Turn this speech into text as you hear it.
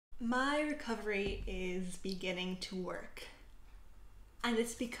My recovery is beginning to work. And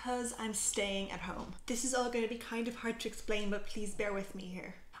it's because I'm staying at home. This is all going to be kind of hard to explain, but please bear with me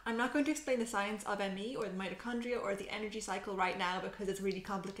here. I'm not going to explain the science of ME or the mitochondria or the energy cycle right now because it's really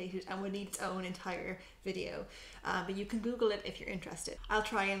complicated and would need its own entire video. But you can Google it if you're interested. I'll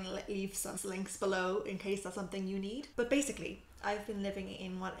try and leave some links below in case that's something you need. But basically, I've been living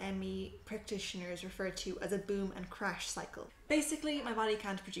in what ME practitioners refer to as a boom and crash cycle. Basically, my body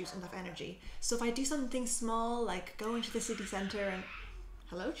can't produce enough energy. So if I do something small, like go into the city centre and...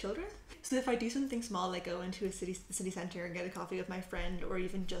 Hello, children? So if I do something small, like go into the city centre and get a coffee with my friend, or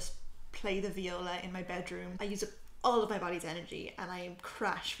even just play the viola in my bedroom, I use up all of my body's energy and I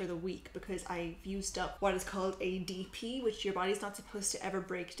crash for the week because I've used up what is called ADP, which your body's not supposed to ever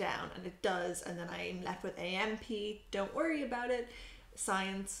break down, and it does, and then I'm left with AMP. Don't worry about it.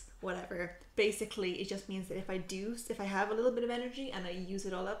 Science, whatever. Basically, it just means that if I have a little bit of energy and I use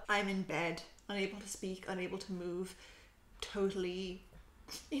it all up, I'm in bed, unable to speak, unable to move, totally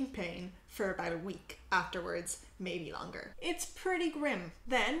in pain for about a week afterwards, maybe longer. It's pretty grim.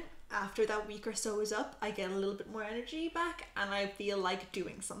 Then, after that week or so is up, I get a little bit more energy back and I feel like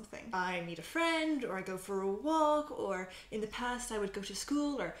doing something. I meet a friend, or I go for a walk, or in the past I would go to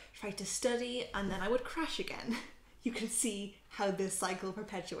school or try to study, and then I would crash again. You can see how this cycle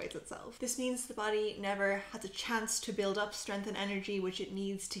perpetuates itself. This means the body never has a chance to build up strength and energy which it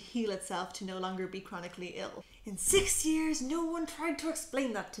needs to heal itself to no longer be chronically ill. In 6 years, no one tried to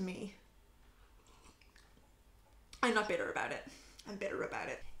explain that to me. I'm not bitter about it. I'm bitter about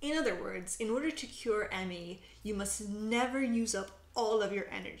it. In other words, in order to cure ME, you must never use up all of your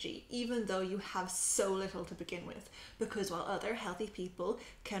energy, even though you have so little to begin with. Because while other healthy people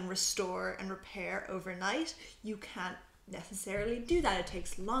can restore and repair overnight, you can't necessarily do that. It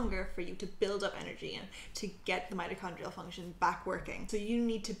takes longer for you to build up energy and to get the mitochondrial function back working. So you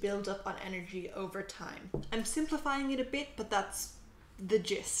need to build up on energy over time. I'm simplifying it a bit, but that's the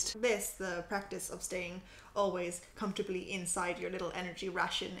gist. The practice of staying always comfortably inside your little energy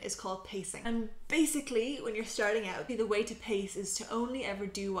ration, is called pacing. And basically, when you're starting out, the way to pace is to only ever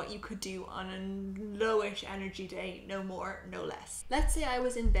do what you could do on a lowish energy day, no more, no less. Let's say I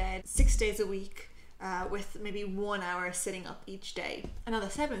was in bed 6 days a week, with maybe 1 hour sitting up each day. And on the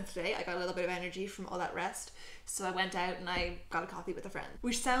 7th day, I got a little bit of energy from all that rest. So I went out and I got a coffee with a friend,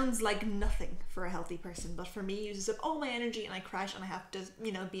 which sounds like nothing for a healthy person, but for me, it uses up all my energy and I crash and I have to,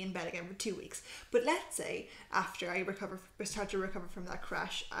 be in bed again for 2 weeks. But let's say after I start to recover from that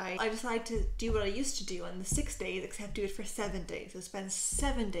crash, I decide to do what I used to do on the 6 days, except do it for 7 days. So spend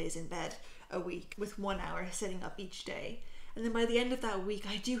 7 days in bed a week with 1 hour sitting up each day. And then by the end of that week,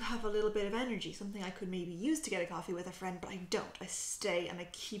 I do have a little bit of energy, something I could maybe use to get a coffee with a friend, but I don't. I stay and I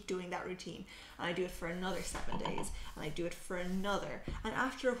keep doing that routine. And I do it for another 7 days, and I do it for another. And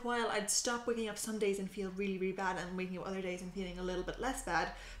after a while, I'd stop waking up some days and feel really, really bad, and waking up other days and feeling a little bit less bad,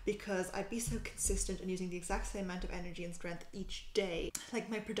 because I'd be so consistent in using the exact same amount of energy and strength each day.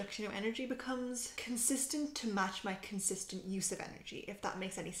 Like, my production of energy becomes consistent to match my consistent use of energy, if that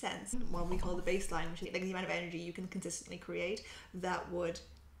makes any sense. What we call the baseline, which is like the amount of energy you can consistently create, that would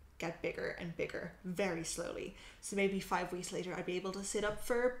get bigger and bigger very slowly. So maybe 5 weeks later, I'd be able to sit up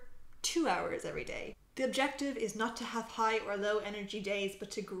for 2 hours every day. The objective is not to have high or low energy days, but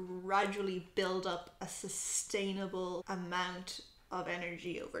to gradually build up a sustainable amount of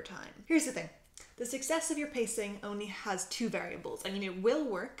energy over time. Here's the thing. The success of your pacing only has 2 variables. I mean, it will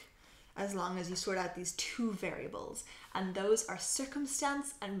work as long as you sort out these 2 variables, and those are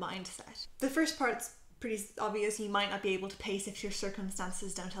circumstance and mindset. The first part's pretty obvious. You might not be able to pace if your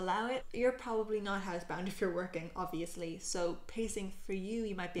circumstances don't allow it. You're probably not housebound if you're working, obviously. So pacing for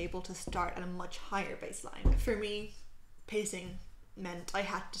you might be able to start at a much higher baseline. For me, pacing meant I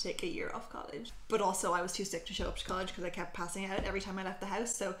had to take a year off college. But also I was too sick to show up to college because I kept passing out every time I left the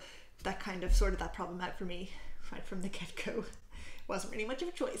house. So that kind of sorted that problem out for me right from the get-go. Wasn't really much of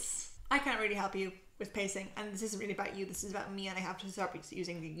a choice. I can't really help you with pacing, and this isn't really about you, this is about me, and I have to start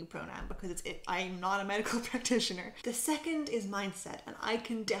using the you pronoun because I'm not a medical practitioner. The second is mindset, and I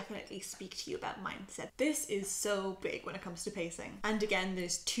can definitely speak to you about mindset. This is so big when it comes to pacing, and again,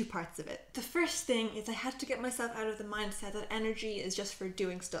 there's 2 parts of it. The first thing is I had to get myself out of the mindset that energy is just for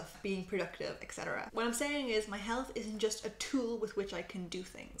doing stuff, being productive, etc. What I'm saying is my health isn't just a tool with which I can do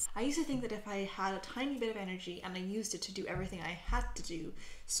things. I used to think that if I had a tiny bit of energy and I used it to do everything I had to do,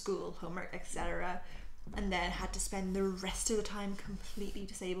 school, homework, etc., and then had to spend the rest of the time completely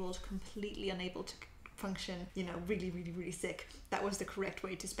disabled, completely unable to function, you know, really sick, that was the correct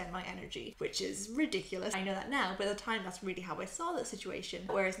way to spend my energy, which is ridiculous. I know that now, but at the time that's really how I saw the situation.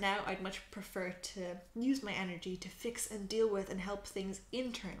 Whereas now I'd much prefer to use my energy to fix and deal with and help things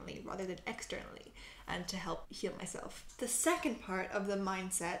internally rather than externally, and to help heal myself. The second part of the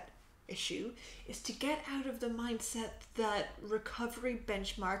mindset issue is to get out of the mindset that recovery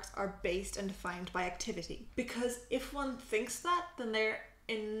benchmarks are based and defined by activity. Because if one thinks that, then they're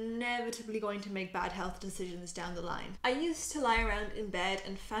inevitably going to make bad health decisions down the line. I used to lie around in bed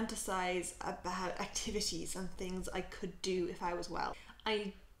and fantasize about activities and things I could do if I was well.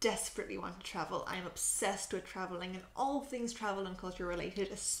 I desperately want to travel. I'm obsessed with traveling and all things travel and culture related,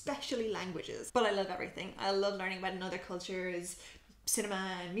 especially languages. But I love everything. I love learning about another cultures,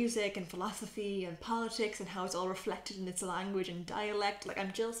 cinema and music and philosophy and politics and how it's all reflected in its language and dialect. Like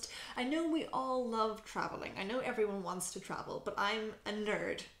I know we all love traveling. I know everyone wants to travel, but I'm a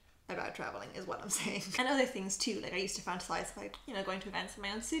nerd about traveling is what I'm saying. And other things too, like I used to fantasize about, you know, going to events in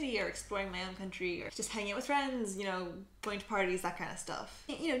my own city or exploring my own country or just hanging out with friends, you know, going to parties, that kind of stuff.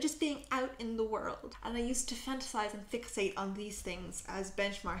 You know, just being out in the world. And I used to fantasize and fixate on these things as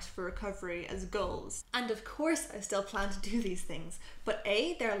benchmarks for recovery, as goals. And of course I still plan to do these things, but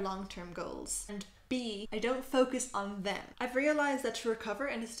A, they're long-term goals, and B, I don't focus on them. I've realized that to recover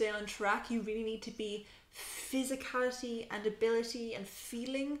and to stay on track, you really need to be physicality and ability and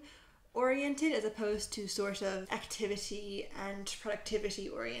feeling oriented as opposed to sort of activity and productivity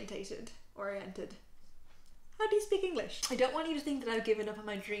oriented. How do you speak English? I don't want you to think that I've given up on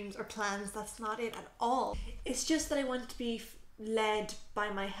my dreams or plans. That's not it at all. It's just that I want to be led by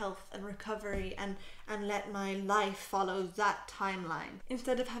my health and recovery and let my life follow that timeline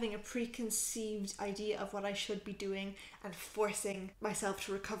instead of having a preconceived idea of what I should be doing and forcing myself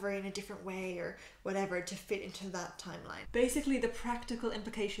to recover in a different way or whatever to fit into that timeline. Basically, the practical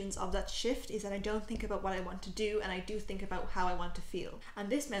implications of that shift is that I don't think about what I want to do and I do think about how I want to feel. And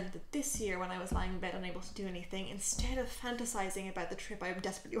this meant that this year, when I was lying in bed unable to do anything, instead of fantasizing about the trip I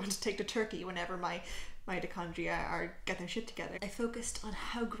desperately want to take to Turkey whenever my mitochondria are get their shit together, I focused on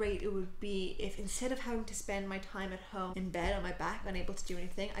how great it would be if instead of having to spend my time at home in bed on my back unable to do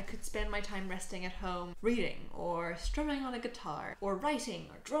anything, I could spend my time resting at home reading or strumming on a guitar or writing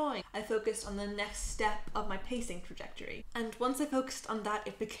or drawing. I focused on the next step of my pacing trajectory, and once I focused on that,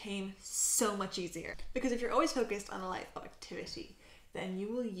 it became so much easier. Because if you're always focused on a life of activity, then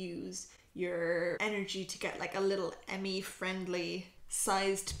you will use your energy to get like a little Emmy friendly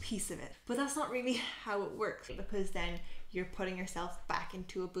sized piece of it. But that's not really how it works, because then you're putting yourself back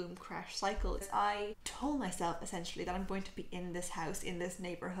into a boom crash cycle. I told myself essentially that I'm going to be in this house, in this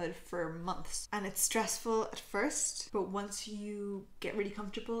neighborhood for months. And it's stressful at first, but once you get really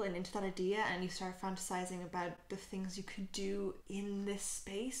comfortable and into that idea and you start fantasizing about the things you could do in this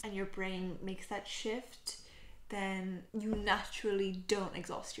space and your brain makes that shift, then you naturally don't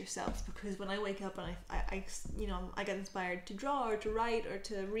exhaust yourself. Because when I wake up and I get inspired to draw or to write or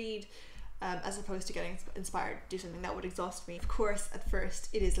to read, as opposed to getting inspired to do something that would exhaust me. Of course, at first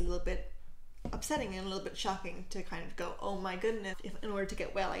it is a little bit upsetting and a little bit shocking to kind of go, oh my goodness, if in order to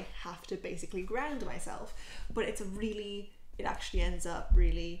get well I have to basically ground myself. But it actually ends up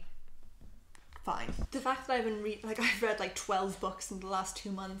really fine. The fact that I've read like 12 books in the last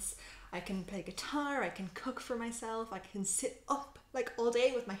 2 months. I can play guitar, I can cook for myself, I can sit up like all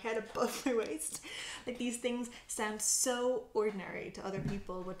day with my head above my waist. Like, these things sound so ordinary to other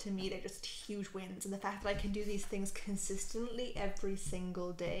people, but to me they're just huge wins. And the fact that I can do these things consistently every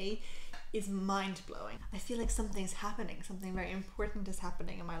single day is mind-blowing. I feel like something's happening, something very important is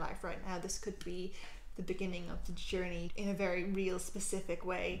happening in my life right now. This could be the beginning of the journey in a very real, specific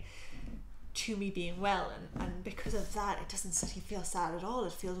way to me being well, and because of that it doesn't feel sad at all.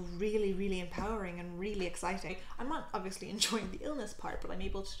 It feels really, really empowering and really exciting. I'm not obviously enjoying the illness part, but I'm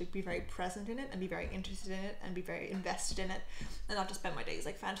able to be very present in it and be very interested in it and be very invested in it, and not just spend my days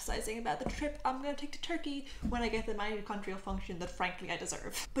like fantasizing about the trip I'm going to take to Turkey when I get the mitochondrial function that frankly I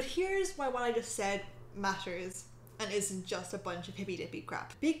deserve. But here's why what I just said matters and isn't just a bunch of hippy-dippy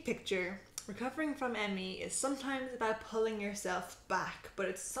crap. Big picture, recovering from ME is sometimes about pulling yourself back, but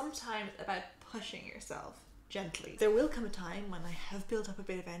it's sometimes about pushing yourself gently. There will come a time when I have built up a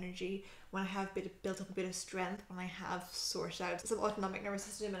bit of energy, when I have built up a bit of strength, when I have sorted out some autonomic nervous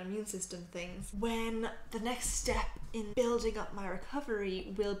system and immune system things, when the next step in building up my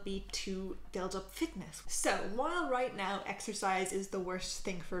recovery will be to build up fitness. So while right now exercise is the worst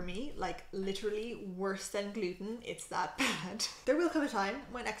thing for me, like literally worse than gluten, it's that bad, there will come a time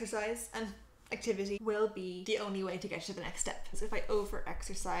when exercise and activity will be the only way to get to the next step. So if I over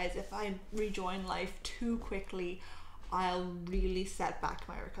exercise, if I rejoin life too quickly, I'll really set back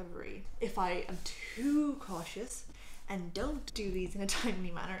my recovery. If I am too cautious and don't do these in a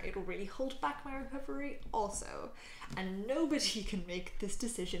timely manner, it'll really hold back my recovery also. And nobody can make this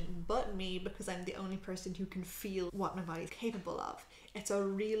decision but me, because I'm the only person who can feel what my body's capable of. It's a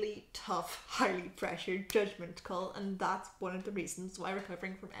really tough, highly pressured judgment call, and that's one of the reasons why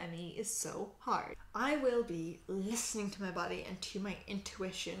recovering from ME is so hard. I will be listening to my body and to my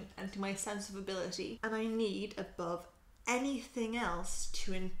intuition and to my sense of ability, and I need, above anything else,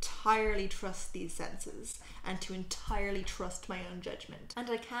 to entirely trust these senses and to entirely trust my own judgment. And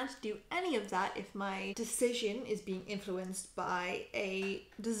I can't do any of that if my decision is being influenced by a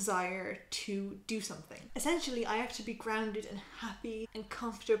desire to do something. Essentially, I have to be grounded and happy and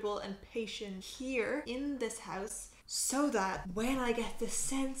comfortable and patient here in this house, so that when I get the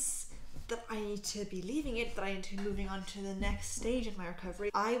sense that I need to be leaving it, that I need to be moving on to the next stage in my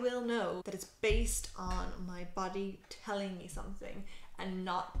recovery, I will know that it's based on my body telling me something and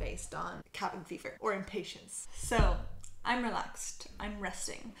not based on cabin fever or impatience. So I'm relaxed, I'm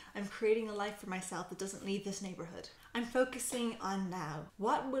resting, I'm creating a life for myself that doesn't leave this neighborhood. I'm focusing on now.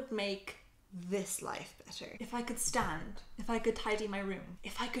 What would make this life better? If I could stand, if I could tidy my room,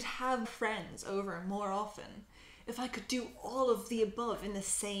 if I could have friends over more often, if I could do all of the above in the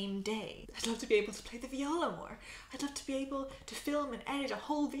same day. I'd love to be able to play the viola more. I'd love to be able to film and edit a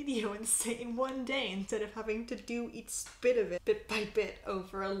whole video in one day, instead of having to do each bit of it bit by bit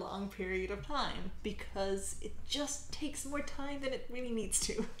over a long period of time, because it just takes more time than it really needs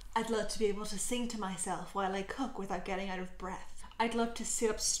to. I'd love to be able to sing to myself while I cook without getting out of breath. I'd love to sit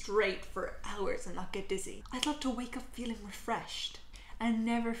up straight for hours and not get dizzy. I'd love to wake up feeling refreshed and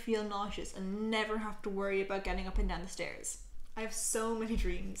never feel nauseous and never have to worry about getting up and down the stairs. I have so many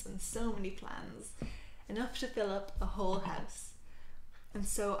dreams and so many plans, enough to fill up a whole house. And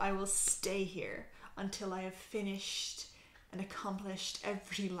so I will stay here until I have finished and accomplished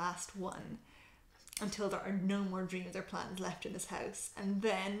every last one, until there are no more dreams or plans left in this house. And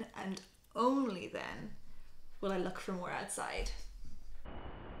then, and only then, will I look for more outside.